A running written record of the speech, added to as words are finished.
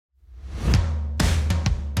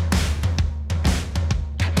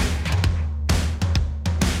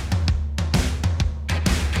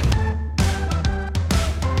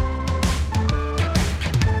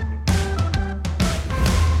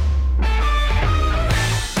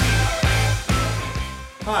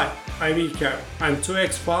I'm Ilker. I'm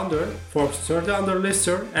 2X founder, Forbes 30 Under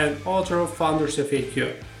lister, and author of Founders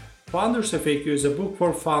FAQ. Founders FAQ is a book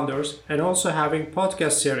for founders and also having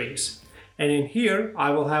podcast series. And in here, I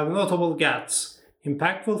will have notable guests,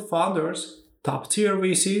 impactful founders, top-tier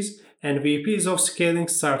VCs, and VPs of scaling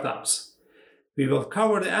startups. We will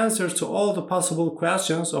cover the answers to all the possible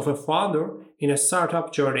questions of a founder in a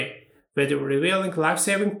startup journey, whether revealing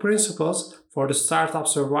life-saving principles for the startup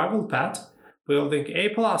survival path, building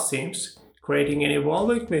A+ teams, creating an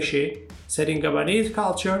evolving machine, setting up a neat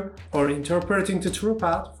culture, or interpreting the true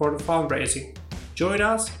path for the fundraising. Join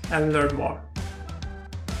us and learn more.